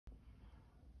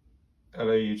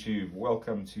Hello YouTube,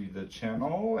 welcome to the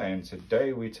channel, and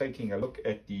today we're taking a look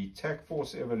at the Tac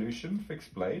Force Evolution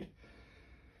fixed blade.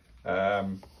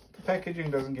 The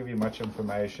packaging doesn't give you much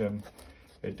information.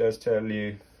 It does tell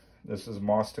you this is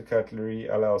Master Cutlery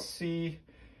LLC.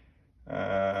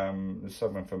 There's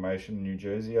some information, New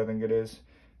Jersey I think it is,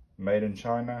 made in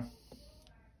China.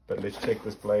 But let's check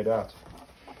this blade out.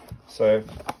 So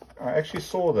I actually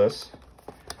saw this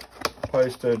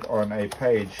posted on a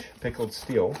page, Pickled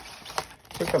Steel.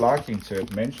 Took a liking to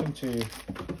it, mentioned to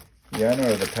the owner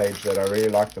of the page that I really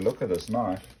like the look of this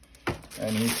knife,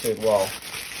 and he said, well,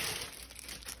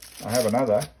 I have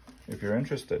another if you're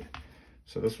interested.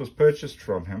 So this was purchased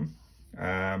from him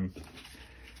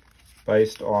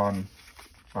based on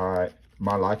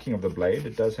my liking of the blade.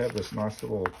 It does have this nice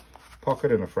little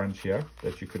pocket in the front here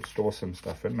that you could store some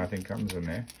stuff in. Nothing comes in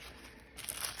there.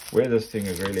 Where this thing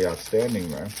is really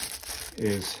outstanding though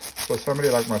is for somebody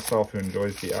like myself who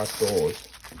enjoys the outdoors.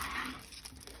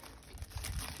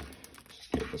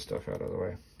 Just get the stuff out of the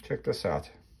way. Check this out.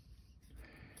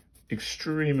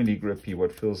 Extremely grippy,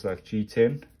 what feels like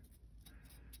G10.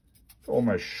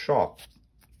 Almost sharp.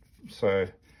 So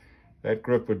that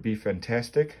grip would be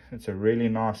fantastic. It's a really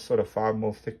nice sort of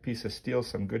 5mm thick piece of steel.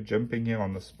 Some good jimping here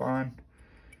on the spine.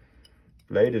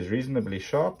 Blade is reasonably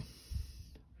sharp.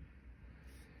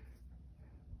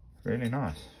 Really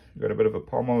nice. You've got a bit of a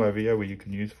pommel over here where you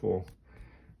can use for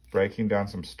breaking down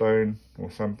some stone or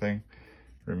something.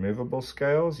 Removable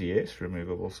scales, yes,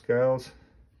 removable scales.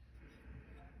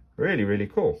 Really, really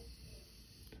cool.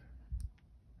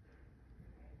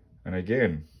 And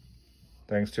again,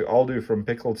 thanks to Aldo from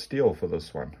Pickled Steel for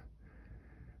this one.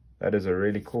 That is a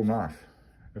really cool knife,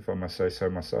 if I must say so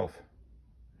myself.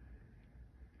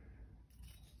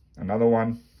 Another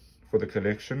one for the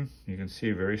collection. You can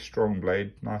see a very strong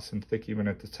blade, nice and thick even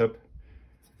at the tip.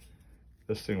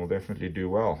 This thing will definitely do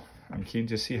well. I'm keen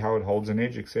to see how it holds an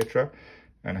edge, etc.,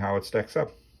 and how it stacks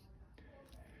up.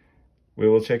 We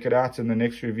will check it out in the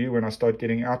next review when I start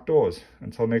getting outdoors.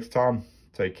 Until next time,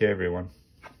 take care everyone.